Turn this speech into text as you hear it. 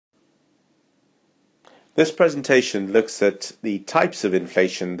This presentation looks at the types of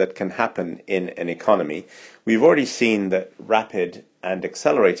inflation that can happen in an economy. We've already seen that rapid and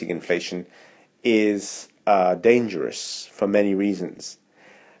accelerating inflation is dangerous for many reasons.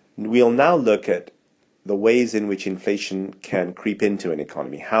 We'll now look at the ways in which inflation can creep into an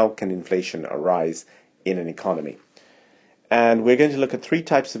economy. How can inflation arise in an economy? And we're going to look at three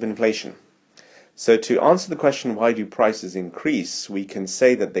types of inflation. So to answer the question, why do prices increase, we can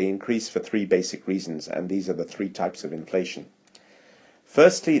say that they increase for three basic reasons, and these are the three types of inflation.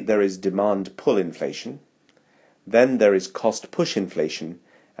 Firstly, there is demand pull inflation. Then there is cost push inflation.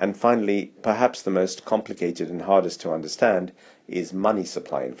 And finally, perhaps the most complicated and hardest to understand, is money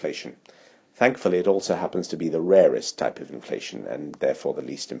supply inflation. Thankfully, it also happens to be the rarest type of inflation, and therefore the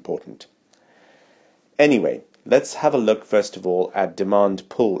least important. Anyway, let's have a look first of all at demand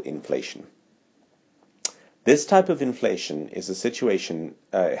pull inflation. This type of inflation is a situation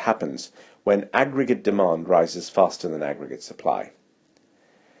happens when aggregate demand rises faster than aggregate supply.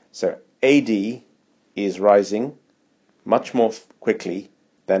 So AD is rising much more quickly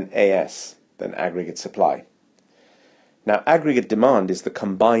than AS, than aggregate supply. Now, aggregate demand is the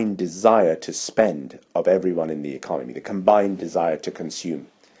combined desire to spend of everyone in the economy, the combined desire to consume.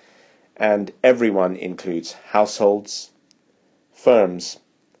 And everyone includes households, firms,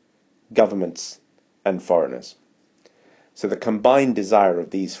 governments, and foreigners. So the combined desire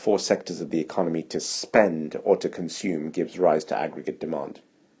of these four sectors of the economy to spend or to consume gives rise to aggregate demand.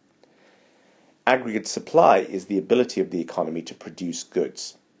 Aggregate supply is the ability of the economy to produce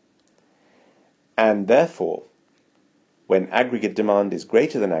goods. And therefore, when aggregate demand is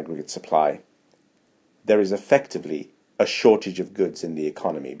greater than aggregate supply, there is effectively a shortage of goods in the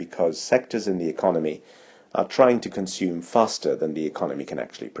economy because sectors in the economy are trying to consume faster than the economy can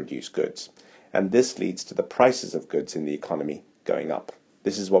actually produce goods. And this leads to the prices of goods in the economy going up.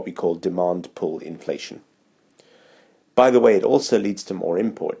 This is what we call demand pull inflation. By the way, it also leads to more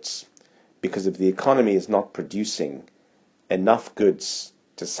imports, because if the economy is not producing enough goods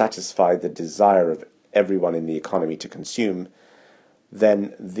to satisfy the desire of everyone in the economy to consume,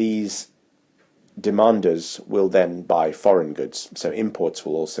 then these demanders will then buy foreign goods. So imports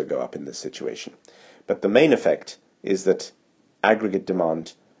will also go up in this situation. But the main effect is that aggregate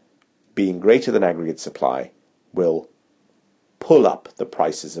demand, being greater than aggregate supply, will pull up the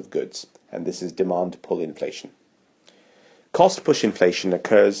prices of goods, and this is demand pull inflation. Cost push inflation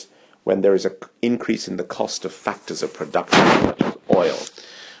occurs when there is an increase in the cost of factors of production, such as oil,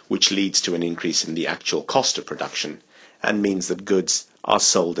 which leads to an increase in the actual cost of production and means that goods are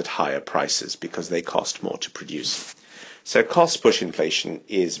sold at higher prices because they cost more to produce. So cost push inflation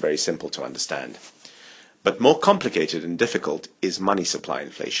is very simple to understand. But more complicated and difficult is money supply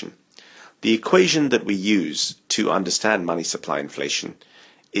inflation. The equation that we use to understand money supply inflation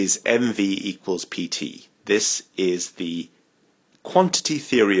is MV equals PT. This is the quantity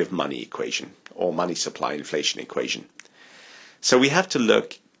theory of money equation, or money supply inflation equation. So we have to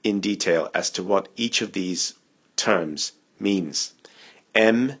look in detail as to what each of these terms means.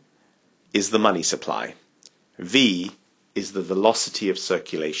 M is the money supply. V is the velocity of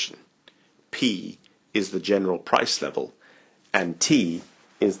circulation. P is the general price level. And T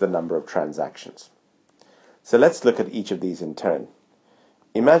is the number of transactions. So let's look at each of these in turn.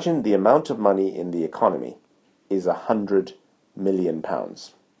 Imagine the amount of money in the economy is £100 million.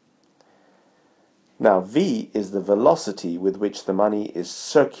 Now, V is the velocity with which the money is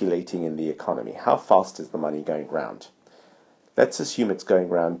circulating in the economy. How fast is the money going round? Let's assume it's going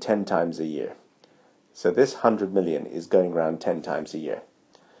round 10 times a year. So this 100 million is going round 10 times a year.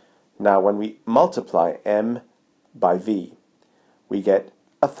 Now, when we multiply M by V, we get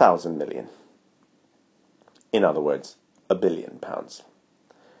 1,000 million. In other words, £1 billion.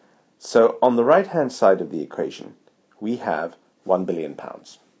 So on the right-hand side of the equation, we have £1 billion.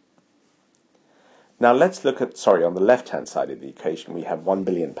 Now let's look at, on the left-hand side of the equation, we have £1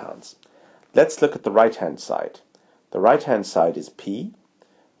 billion. Let's look at the right-hand side. The right-hand side is P,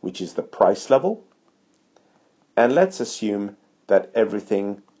 which is the price level. And let's assume that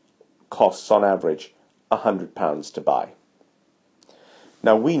everything costs on average £100 to buy.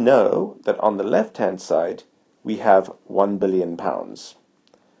 Now we know that on the left-hand side we have £1 billion.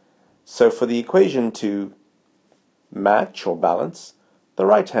 So for the equation to match or balance, the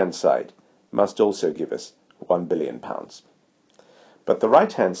right-hand side must also give us £1 billion. But the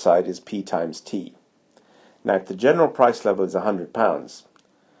right-hand side is P times T. Now if the general price level is £100,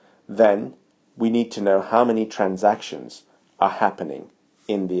 then we need to know how many transactions are happening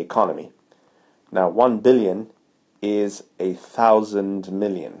in the economy. Now 1 billion is 1,000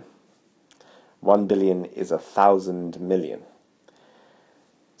 million. 1 billion is 1,000 million.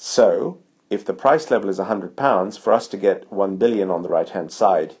 So if the price level is £100, for us to get 1 billion on the right-hand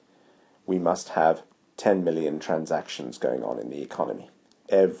side, we must have 10 million transactions going on in the economy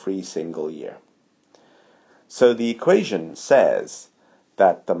every single year. So the equation says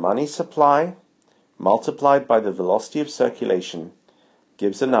that the money supply multiplied by the velocity of circulation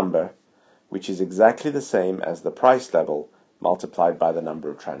gives a number which is exactly the same as the price level multiplied by the number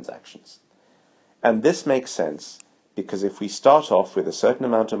of transactions. And this makes sense because if we start off with a certain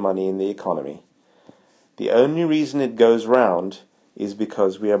amount of money in the economy, the only reason it goes round is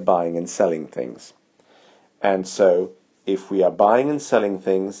because we are buying and selling things. And so if we are buying and selling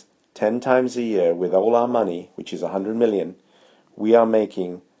things 10 times a year with all our money, which is 100 million, we are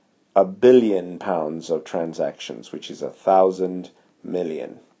making £1 billion of transactions, which is 1,000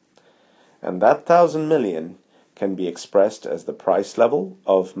 million. And that 1,000 million can be expressed as the price level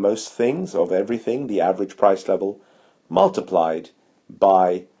of most things, of everything, the average price level, multiplied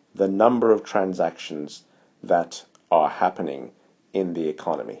by the number of transactions that are happening in the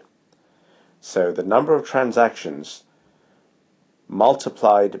economy. So the number of transactions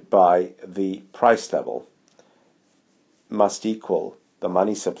multiplied by the price level must equal the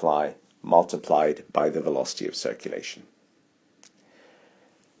money supply multiplied by the velocity of circulation.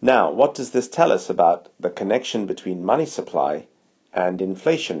 Now, what does this tell us about the connection between money supply and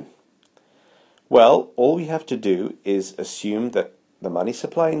inflation? Well, all we have to do is assume that the money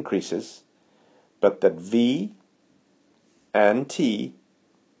supply increases, but that V and T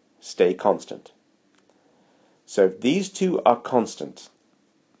stay constant. So if these two are constant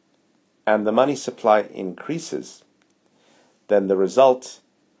and the money supply increases, then the result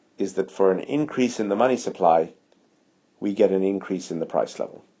is that for an increase in the money supply, we get an increase in the price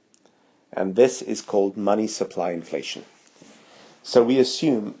level. And this is called money supply inflation. So we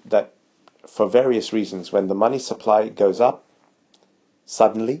assume that for various reasons, when the money supply goes up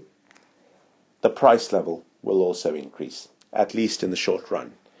suddenly, the price level will also increase, at least in the short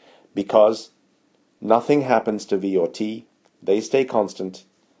run, because nothing happens to V or T, they stay constant,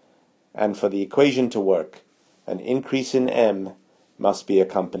 and for the equation to work, an increase in M must be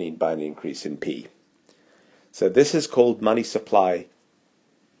accompanied by an increase in P. So this is called money supply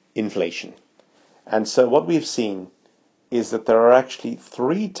inflation. And so what we've seen is that there are actually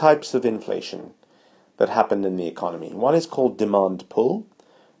three types of inflation that happen in the economy. One is called demand pull,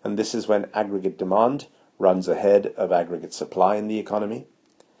 and this is when aggregate demand runs ahead of aggregate supply in the economy.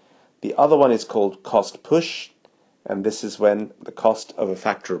 The other one is called cost push, and this is when the cost of a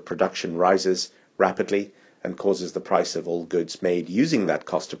factor of production rises rapidly and causes the price of all goods made using that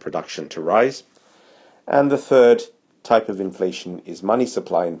cost of production to rise. And the third type of inflation is money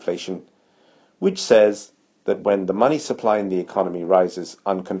supply inflation, which says that when the money supply in the economy rises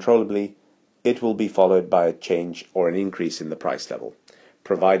uncontrollably, it will be followed by a change or an increase in the price level,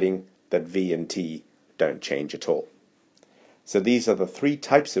 providing that V and T don't change at all. So these are the three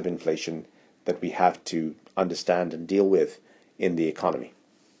types of inflation that we have to understand and deal with in the economy.